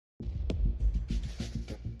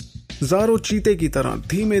ज़ारो चीते की तरह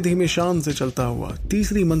धीमे धीमे शान से चलता हुआ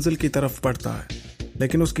तीसरी मंजिल की तरफ बढ़ता है,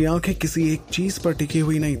 लेकिन उसकी आंखें किसी एक चीज पर टिकी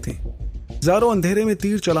हुई नहीं थी। ज़ारो अंधेरे में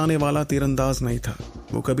तीर चलाने वाला तीरंदाज नहीं था।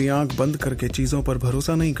 वो कभी आंख बंद करके चीजों पर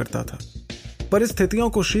भरोसा नहीं करता था। परिस्थितियों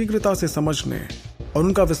को शीघ्रता से समझने और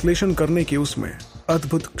उनका विश्लेषण करने की उसमें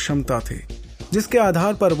अद्भुत क्षमता थी, जिसके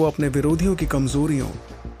आधार पर वो अपने विरोधियों की कमजोरियों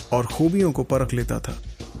और खूबियों को परख लेता था।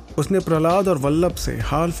 उसने प्रहलाद और वल्लभ से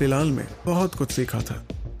हाल फिलहाल में बहुत कुछ सीखा था।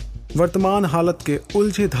 वर्तमान हालत के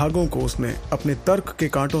उलझे धागों को उसने अपने तर्क के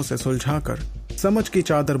कांटों से सुलझाकर समझ की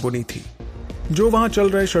चादर बुनी थी, जो वहां चल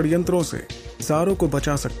रहे षड्यंत्रों से ज़ारो को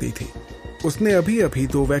बचा सकती थी। उसने अभी अभी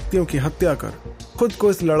 2 व्यक्तियों की हत्या कर खुद को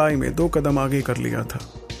इस लड़ाई में 2 कदम आगे कर लिया था।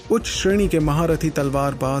 उच्च श्रेणी के महारथी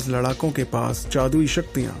तलवारबाज लड़ाकों के पास जादुई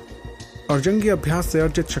शक्तियां और जंगी अभ्यास से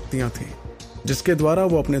अर्जित शक्तियां थी, जिसके द्वारा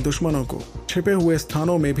वो अपने दुश्मनों को छिपे हुए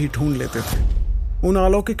स्थानों में भी ढूंढ लेते थे। उन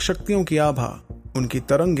अलौकिक शक्तियों की आभा उनकी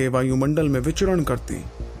तरंगे वायुमंडल में विचरण करती,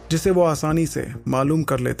 जिसे वो आसानी से मालूम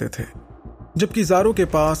कर लेते थे, जबकि ज़ारो के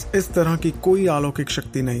पास इस तरह की कोई अलौकिक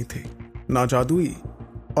शक्ति नहीं थी, ना जादुई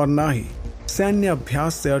और ना ही सैन्य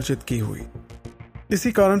अभ्यास से अर्जित की हुई।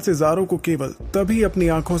 इसी कारण से ज़ारो को केवल तभी अपनी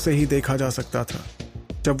आंखों से ही देखा जा सकता था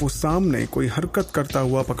जब वो सामने कोई हरकत करता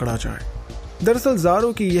हुआ पकड़ा जाए। दरअसल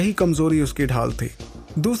ज़ारो की यही कमजोरी उसकी ढाल थी।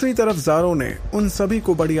 दूसरी तरफ ज़ारो ने उन सभी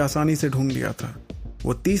को बड़ी आसानी से ढूंढ लिया था।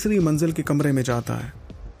 वो तीसरी मंजिल के कमरे में जाता है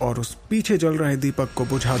और उस पीछे जल रहे दीपक को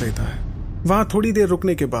बुझा देता है। वहां थोड़ी देर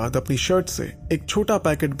रुकने के बाद अपनी शर्ट से एक छोटा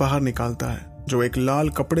पैकेट बाहर निकालता है, जो एक लाल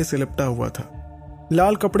कपड़े से लिपटा हुआ था।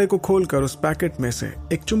 लाल कपड़े को खोलकर उस पैकेट में से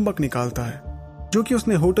एक चुंबक निकालता है, जो कि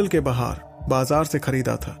उसने होटल के बाहर बाजार से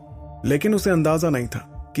खरीदा था। लेकिन उसे अंदाजा नहीं था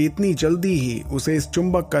कि इतनी जल्दी ही उसे इस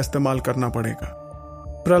चुंबक का इस्तेमाल करना पड़ेगा।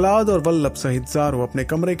 प्रहलाद और वल्लभ सहित ज़ारो अपने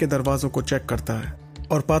कमरे के दरवाजों को चेक करता है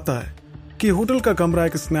और पाता है कि होटल का कमरा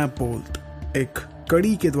एक स्नैप बोल्ट, एक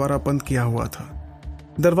कड़ी के द्वारा बंद किया हुआ था।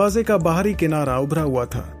 दरवाजे का बाहरी किनारा उभरा हुआ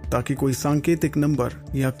था ताकि कोई सांकेतिक नंबर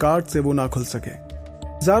या कार्ड से वो ना खुल सके।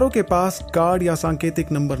 ज़ारो के पास कार्ड या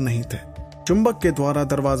सांकेतिक नंबर नहीं थे। चुंबक के द्वारा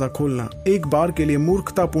दरवाजा खोलना एक बार के लिए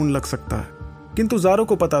मूर्खतापूर्ण लग सकता है, किंतु ज़ारो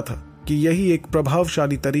को पता था कि यही एक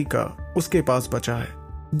प्रभावशाली तरीका उसके पास बचा है।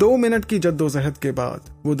 2 मिनट की जद्दोजहद के बाद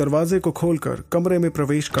वो दरवाजे को खोलकर कमरे में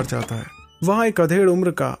प्रवेश कर जाता है। वहां एक अधेड़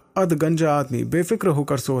उम्र का अधगंजा आदमी बेफिक्र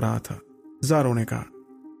होकर सो रहा था। ज़ारो ने कहा,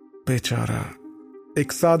 बेचारा,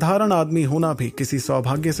 एक साधारण आदमी होना भी किसी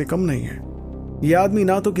सौभाग्य से कम नहीं है। यह आदमी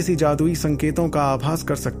ना तो किसी जादुई संकेतों का आभास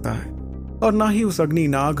कर सकता है और ना ही उस अग्नि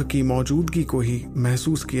नाग की मौजूदगी को ही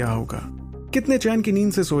महसूस किया होगा। कितने चैन की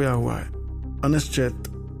नींद से सोया हुआ है, अनिश्चित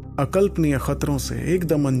अकल्पनीय खतरों से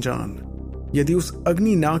एकदम अनजान। यदि उस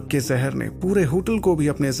अग्नि नाग के जहर ने पूरे होटल को भी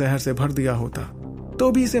अपने जहर से भर दिया होता तो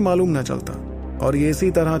भी इसे मालूम न चलता, और ये इसी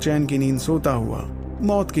तरह चैन की नींद सोता हुआ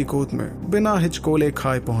मौत की गोद में बिना हिचकोले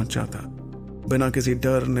खाए पहुंच जाता, बिना किसी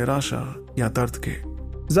डर, निराशा या दर्द के।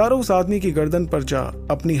 ज़ारो उस आदमी की गर्दन पर जा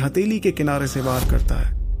अपनी हथेली के किनारे से वार करता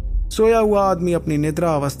है। सोया हुआ आदमी अपनी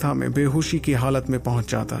निद्रा अवस्था में बेहोशी की हालत में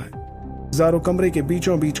पहुंच जाता है। ज़ारो कमरे के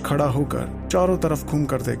बीचों बीच खड़ा होकर चारों तरफ घूम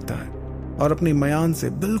कर देखता है और अपनी मयान से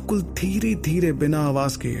बिल्कुल धीरे धीरे बिना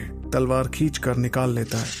आवाज किए तलवार खींच कर निकाल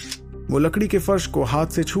लेता है। वो लकड़ी के फर्श को हाथ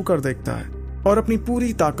से छू कर देखता है और अपनी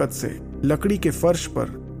पूरी ताकत से लकड़ी के फर्श पर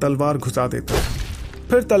तलवार घुसा देता है।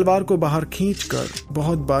 फिर तलवार को बाहर खींचकर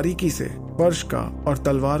बहुत बारीकी से फर्श का और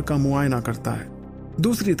तलवार का मुआयना करता है।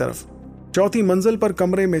 दूसरी तरफ चौथी मंजिल पर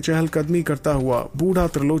कमरे में चहलकदमी करता हुआ बूढ़ा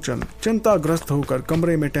त्रिलोचन चिंताग्रस्त होकर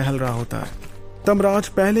कमरे में टहल रहा होता है। तमराज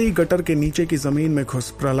पहले ही गटर के नीचे की जमीन में घुस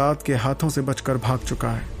प्रहलाद के हाथों से बचकर भाग चुका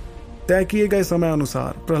है। तय किए गए समय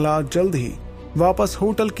अनुसार प्रहलाद जल्द ही वापस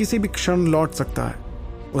होटल किसी भी क्षण लौट सकता है।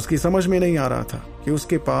 उसकी समझ में नहीं आ रहा था कि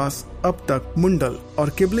उसके पास अब तक मुंडल और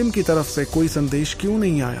किबलिम की तरफ से कोई संदेश क्यों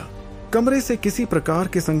नहीं आया। कमरे से किसी प्रकार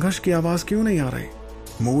के संघर्ष की आवाज क्यों नहीं आ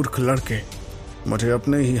रही। मूर्ख लड़के, मुझे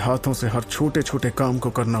अपने ही हाथों से हर छोटे छोटे काम को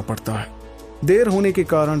करना पड़ता है। देर होने के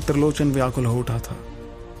कारण त्रिलोचन व्याकुल हो उठा था।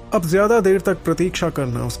 अब ज्यादा देर तक प्रतीक्षा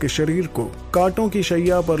करना उसके शरीर को कांटों की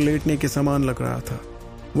शैया पर लेटने के समान लग रहा था।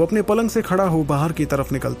 वो अपने पलंग से खड़ा हो बाहर की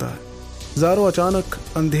तरफ निकलता है। ज़ारो अचानक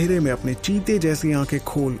अंधेरे में अपने चीते जैसी आंखें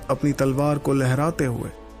खोल अपनी तलवार को लहराते हुए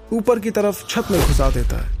ऊपर की तरफ छत में घुसा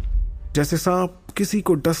देता है, जैसे सांप किसी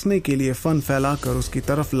को डसने के लिए फन फैलाकर उसकी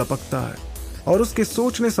तरफ लपकता है और उसके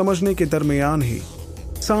सोचने समझने के दरमियान ही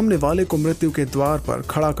सामने वाले को मृत्यु के द्वार पर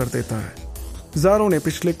खड़ा कर देता है। ज़ारो ने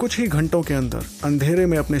पिछले कुछ ही घंटों के अंदर अंधेरे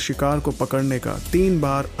में अपने शिकार को पकड़ने का 3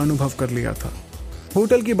 बार अनुभव कर लिया था।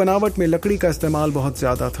 होटल की बनावट में लकड़ी का इस्तेमाल बहुत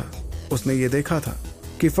ज्यादा था। उसने ये देखा था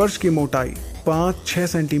कि फर्श की मोटाई 5-6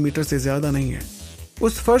 सेंटीमीटर से ज्यादा नहीं है।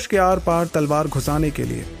 उस फर्श के आर पार तलवार घुसाने के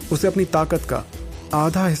लिए उसे अपनी ताकत का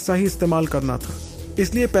आधा हिस्सा ही इस्तेमाल करना था।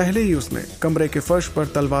 इसलिए पहले ही उसने कमरे के फर्श पर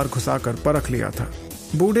तलवार घुसाकर परख लिया था।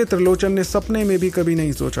 बूढ़े त्रिलोचन ने सपने में भी कभी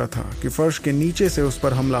नहीं सोचा था कि फर्श के नीचे से उस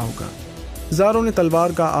पर हमला होगा। ज़ारो ने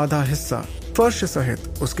तलवार का आधा हिस्सा फर्श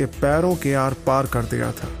सहित उसके पैरों के आर पार कर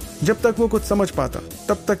दिया था। जब तक वो कुछ समझ पाता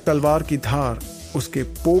तब तक तलवार की धार उसके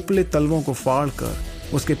पोपले तलवों को फाड़कर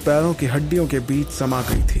उसके पैरों की हड्डियों के बीच समा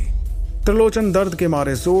गई थी। त्रिलोचन दर्द के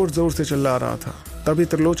मारे जोर जोर से चिल्ला रहा था। तभी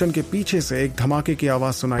त्रिलोचन के पीछे से एक धमाके की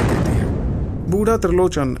आवाज सुनाई देती है। बूढ़ा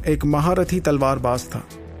त्रिलोचन एक महारथी तलवारबाज था।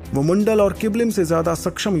 वो मुंडल और किबलिम से ज्यादा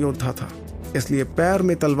सक्षम योद्धा था, इसलिए पैर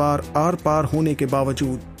में तलवार आर पार होने के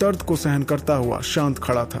बावजूद दर्द को सहन करता हुआ शांत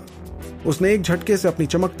खड़ा था। उसने एक झटके से अपनी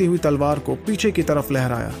चमकती हुई तलवार को पीछे की तरफ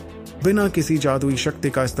लहराया, बिना किसी जादुई शक्ति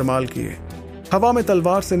का इस्तेमाल किए। हवा में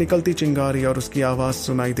तलवार से निकलती चिंगारी और उसकी आवाज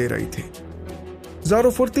सुनाई दे रही थी।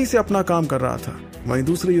 ज़ारो फुर्ती से अपना काम कर रहा था। वहीं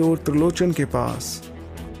दूसरी ओर त्रिलोचन के पास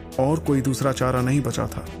और कोई दूसरा चारा नहीं बचा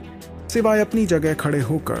था सिवाय अपनी जगह खड़े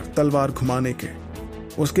होकर तलवार घुमाने के।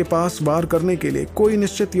 उसके पास वार करने के लिए कोई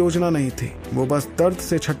निश्चित योजना नहीं थी। वो बस दर्द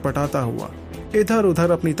से छटपटाता हुआ इधर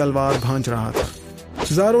उधर अपनी तलवार भांज रहा था।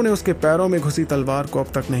 ज़ारो ने उसके पैरों में घुसी तलवार को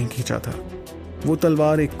अब तक नहीं खींचा था। वो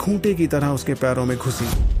तलवार एक खूंटे की तरह उसके पैरों में घुसी।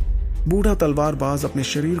 बूढ़ा तलवारबाज अपने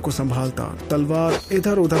शरीर को संभालता तलवार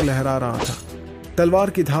इधर उधर लहरा रहा था। तलवार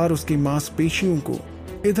की धार उसकी मांसपेशियों को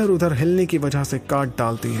इधर उधर हिलने की वजह से काट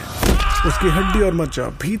डालती है। उसकी हड्डी और मज्जा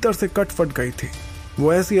भीतर से कट फट गई थी।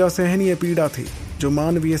 वो ऐसी असहनीय पीड़ा थी जो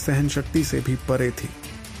मानवीय सहन शक्ति से भी परे थी।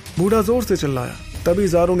 बूढ़ा जोर से चिल्लाया। तभी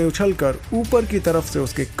ज़ारो ने उछलकर ऊपर की तरफ से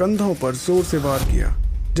उसके कंधों पर जोर से वार किया,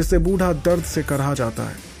 जिससे बूढ़ा दर्द से करहा जाता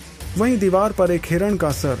है। वहीं दीवार पर एक हिरण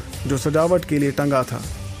का सर जो सजावट के लिए टंगा था,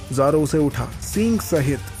 ज़ारो उसे उठा सींग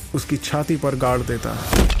सहित उसकी छाती पर गाड़ देता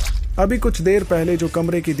है। अभी कुछ देर पहले जो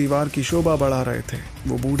कमरे की दीवार की शोभा बढ़ा रहे थे,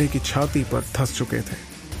 वो बूढ़े की छाती पर धंस चुके थे।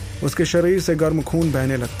 उसके शरीर से गर्म खून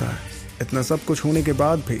बहने लगता है। इतना सब कुछ होने के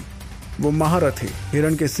बाद भी वो महारथी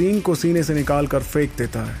हिरण के सींग को सीने से निकाल कर फेंक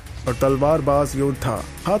देता है और तलवारबाज योद्धा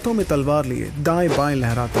हाथों में तलवार लिए दाएं बाएं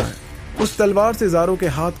लहराता है। उस तलवार से ज़ारो के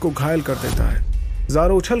हाथ को घायल कर देता है।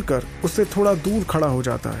 ज़ारो उछलकर उससे थोड़ा दूर खड़ा हो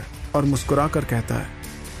जाता है और मुस्कुराकर कहता है,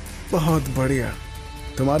 बहुत बढ़िया,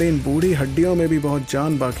 तुम्हारी इन बूढ़ी हड्डियों में भी बहुत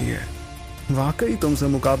जान बाकी है। वाकई तुमसे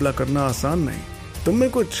मुकाबला करना आसान नहीं। तुम में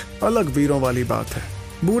कुछ अलग वीरों वाली बात है।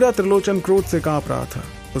 बूढ़ा त्रिलोचन क्रोध से कांप रहा था।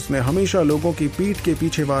 उसने हमेशा लोगों की पीठ के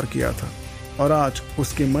पीछे वार किया था और आज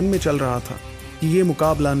उसके मन में चल रहा था कि ये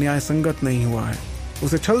मुकाबला न्याय संगत नहीं हुआ है।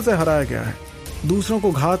 उसे छल से हराया गया है। दूसरों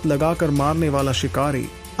को घात लगाकर मारने वाला शिकारी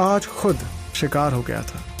आज खुद शिकार हो गया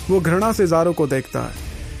था। वो घृणा से ज़ारो को देखता है।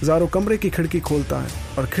 ज़ारो कमरे की खिड़की खोलता है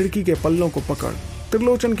और खिड़की के पल्लों को पकड़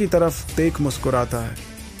त्रिलोचन की तरफ देख मुस्कुराता है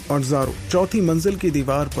और ज़ारो चौथी मंजिल की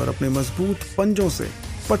दीवार पर अपने मजबूत पंजों से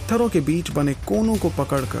पत्थरों के बीच बने कोनों को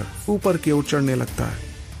पकड़कर ऊपर की ओर चढ़ने लगता है।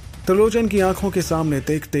 त्रिलोचन की आंखों के सामने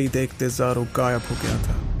देखते ही देखते ज़ारो गायब हो गया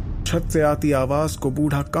था। छत से आती आवाज को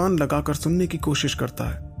बूढ़ा कान लगाकर सुनने की कोशिश करता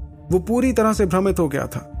है। वो पूरी तरह से भ्रमित हो गया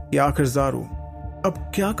था कि आखिर ज़ारो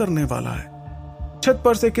अब क्या करने वाला है। छत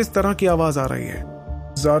पर से किस तरह की आवाज आ रही है।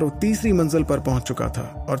 ज़ारो तीसरी मंजिल पर पहुंच चुका था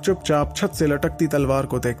और चुपचाप छत से लटकती तलवार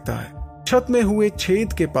को देखता है। छत में हुए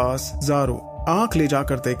छेद के पास ज़ारो आंख ले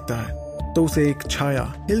जाकर देखता है तो उसे एक छाया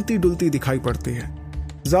हिलती डुलती दिखाई पड़ती है।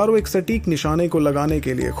 ज़ारो एक सटीक निशाने को लगाने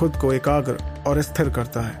के लिए खुद को एकाग्र और स्थिर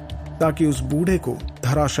करता है ताकि उस बूढ़े को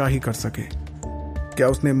धराशाही कर सके। क्या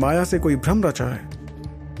उसने माया से कोई भ्रम रचा है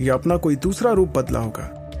या अपना कोई दूसरा रूप बदला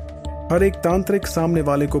होगा? हर एक तांत्रिक सामने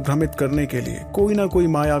वाले को भ्रमित करने के लिए कोई ना कोई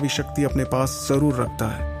मायावी शक्ति अपने पास जरूर रखता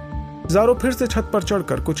है। ज़ारो फिर से छत पर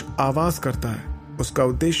चढ़कर कुछ आवाज करता है। उसका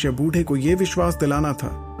उद्देश्य बूढ़े को यह विश्वास दिलाना था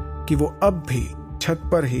कि वो अब भी छत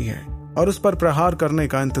पर ही है और उस पर प्रहार करने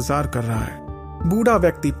का इंतजार कर रहा है। बूढ़ा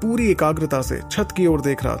व्यक्ति पूरी एकाग्रता से छत की ओर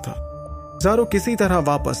देख रहा था। ज़ारो किसी तरह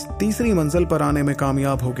वापस तीसरी मंजिल पर आने में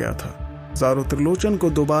कामयाब हो गया था। ज़ारो त्रिलोचन को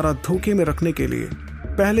दोबारा धोखे में रखने के लिए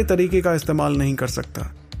पहले तरीके का इस्तेमाल नहीं कर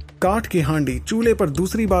सकता। काठ की हांडी चूल्हे पर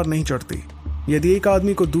दूसरी बार नहीं चढ़ती। यदि एक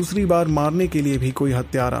आदमी को दूसरी बार मारने के लिए भी कोई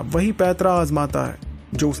हत्यारा वही पैतरा आजमाता है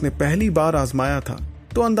जो उसने पहली बार आजमाया था,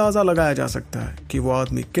 तो अंदाजा लगाया जा सकता है कि वो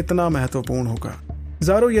आदमी कितना महत्वपूर्ण होगा।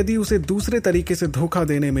 ज़ारो यदि उसे दूसरे तरीके से धोखा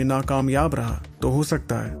देने में नाकामयाब रहा तो हो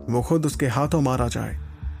सकता है वो खुद उसके हाथों मारा जाए।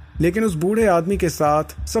 लेकिन उस बूढ़े आदमी के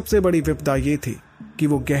साथ सबसे बड़ी विपदा ये थी कि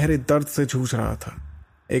वो गहरे दर्द से जूझ रहा था।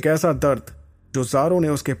 एक ऐसा दर्द जो ज़ारो ने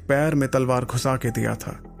उसके पैर में तलवार घुसा के दिया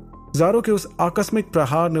था। ज़ारो के उस आकस्मिक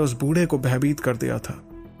प्रहार ने उस बूढ़े को भयभीत कर दिया था।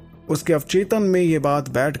 उसके अवचेतन में ये बात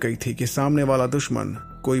बैठ गई थी कि सामने वाला दुश्मन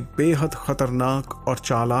कोई बेहद खतरनाक और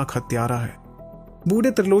चालाक हत्यारा है।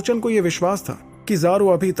 बूढ़े त्रिलोचन को यह विश्वास था कि ज़ारो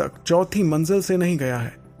अभी तक चौथी मंजिल से नहीं गया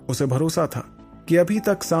है। उसे भरोसा था कि अभी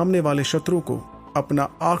तक सामने वाले शत्रु को अपना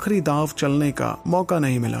आखिरी दाव चलने का मौका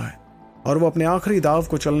नहीं मिला है और वो अपने आखिरी दाव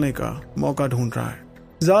को चलने का मौका ढूंढ रहा है।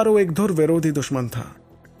 ज़ारो एक धुर विरोधी दुश्मन था।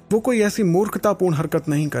 वो कोई ऐसी मूर्खतापूर्ण हरकत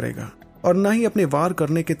नहीं करेगा और न ही अपने वार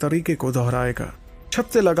करने के तरीके को दोहराएगा। छत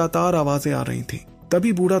से लगातार आवाजें आ रही थी।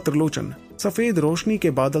 तभी बूढ़ा त्रिलोचन सफेद रोशनी के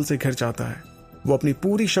बादल से घिर जाता है। वो अपनी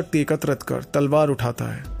पूरी शक्ति एकत्रित कर तलवार उठाता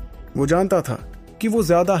है। वो जानता था कि वो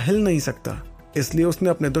ज्यादा हिल नहीं सकता, इसलिए उसने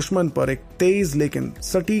अपने दुश्मन पर एक तेज लेकिन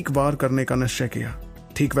सटीक वार करने का निश्चय किया।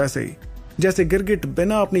 ठीक वैसे ही जैसे गिरगिट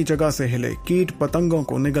बिना अपनी जगह से हिले कीट पतंगों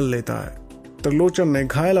को निगल लेता है, त्रिलोचन ने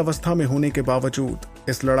घायल अवस्था में होने के बावजूद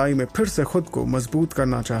इस लड़ाई में फिर से खुद को मजबूत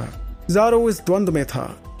करना चाहा। ज़ारो इस द्वंद में था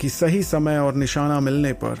कि सही समय और निशाना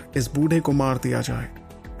मिलने पर इस बूढ़े को मार दिया जाए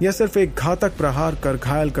या सिर्फ एक घातक प्रहार कर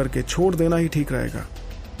घायल करके छोड़ देना ही ठीक रहेगा।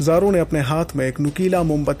 ज़ारो ने अपने हाथ में एक नुकीला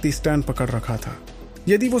मोमबत्ती स्टैंड पकड़ रखा था।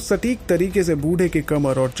 यदि वो सटीक तरीके से बूढ़े के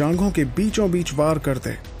कमर और जांघों के बीचों बीच वार कर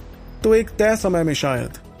दे तो एक तय समय में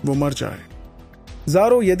शायद वो मर जाए।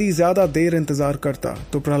 ज़ारो यदि ज्यादा देर इंतजार करता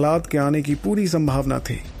तो प्रहलाद के आने की पूरी संभावना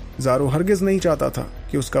थी। ज़ारो हरगिज नहीं चाहता था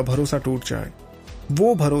कि उसका भरोसा टूट जाए,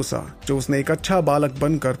 वो भरोसा जो उसने एक अच्छा बालक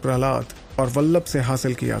बनकर प्रहलाद और वल्लभ से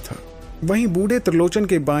हासिल किया था। वहीं बूढ़े त्रिलोचन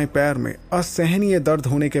के बाएं पैर में असहनीय दर्द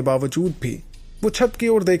होने के बावजूद भी वो छत की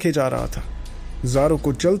ओर देखे जा रहा था। ज़ारो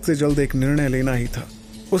को जल्द से जल्द एक निर्णय लेना ही था।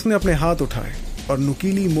 उसने अपने हाथ उठाए और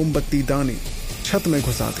नुकीली मोमबत्ती दानी छत में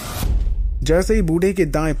घुसा दी। जैसे ही बूढ़े के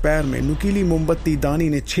दाएं पैर में नुकीली मोमबत्ती दानी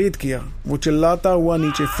ने छेद किया, वो चिल्लाता हुआ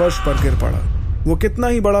नीचे फर्श पर गिर पड़ा। वो कितना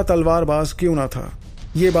ही बड़ा तलवारबाज क्यों ना था,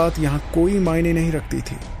 ये बात यहाँ कोई मायने नहीं रखती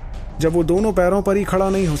थी। जब वो दोनों पैरों पर ही खड़ा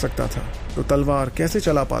नहीं हो सकता था तो तलवार कैसे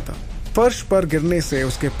चला पाता। फर्श पर गिरने से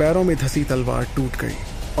उसके पैरों में धसी तलवार टूट गई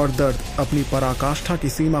और दर्द अपनी पराकाष्ठा की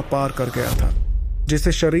सीमा पार कर गया था,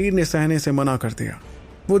 जिसे शरीर ने सहने से मना कर दिया।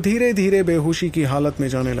 वो धीरे धीरे बेहोशी की हालत में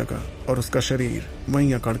जाने लगा और उसका शरीर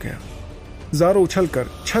वहीं अकड़ गया। ज़ारो उछलकर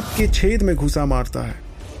छत के छेद में घुसा मारता है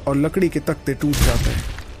और लकड़ी के तख्ते टूट जाते हैं,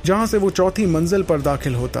 जहां से वो चौथी मंजिल पर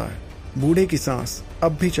दाखिल होता है। बूढ़े की सांस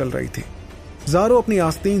अब भी चल रही थी। ज़ारो अपनी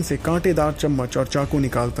आस्तीन से कांटेदार चम्मच और चाकू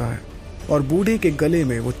निकालता है और बूढ़े के गले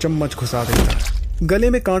में वो चम्मच घुसा देता है। गले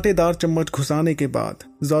में कांटेदार चम्मच घुसाने के बाद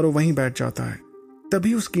ज़ारो वहीं बैठ जाता है।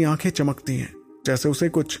 तभी उसकी आंखें चमकती हैं, जैसे उसे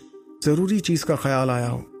कुछ जरूरी चीज का ख्याल आया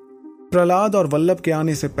हो। प्रहलाद और वल्लभ के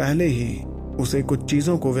आने से पहले ही उसे कुछ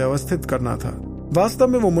चीजों को व्यवस्थित करना था। वास्तव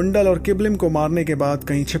में वो मुंडल और किबलिम को मारने के बाद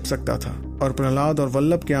कहीं छिप सकता था और प्रहलाद और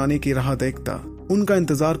वल्लभ के आने की राह देखता उनका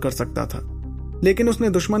इंतजार कर सकता था, लेकिन उसने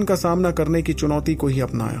दुश्मन का सामना करने की चुनौती को ही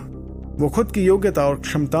अपनाया। वो खुद की योग्यता और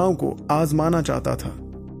क्षमताओं को आजमाना चाहता था।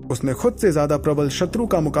 उसने खुद से ज्यादा प्रबल शत्रु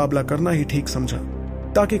का मुकाबला करना ही ठीक समझा,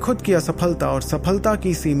 ताकि खुद की असफलता और सफलता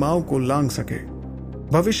की सीमाओं को लांघ सके।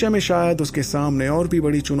 भविष्य में शायद उसके सामने और भी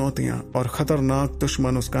बड़ी चुनौतियां और खतरनाक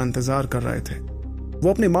दुश्मन उसका इंतजार कर रहे थे। वो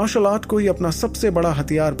अपने मार्शल आर्ट को ही अपना सबसे बड़ा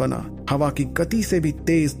हथियार बना हवा की गति से भी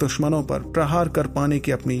तेज दुश्मनों पर प्रहार कर पाने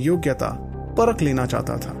की अपनी योग्यता परख लेना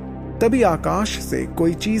चाहता था। तभी आकाश से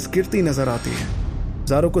कोई चीज गिरती नजर आती है।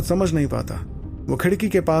 ज़ारो कुछ समझ नहीं पाता। वो खिड़की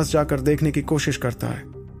के पास जाकर देखने की कोशिश करता है।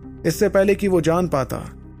 इससे पहले कि वो जान पाता,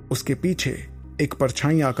 उसके पीछे एक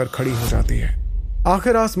परछाई आकर खड़ी हो जाती है।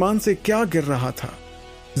 आखिर आसमान से क्या गिर रहा था?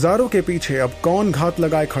 ज़ारो के पीछे अब कौन घात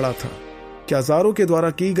लगाए खड़ा था? क्या ज़ारो के द्वारा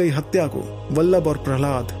की गई हत्या को वल्लभ और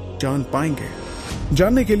प्रहलाद जान पाएंगे?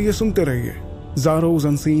 जानने के लिए सुनते रहिए ज़ारोज़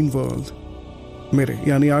अनसीन वर्ल्ड, मेरे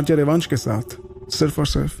यानी आरजे रेवांश के साथ, सिर्फ और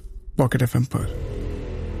सिर्फ पॉकेट एफएम पर।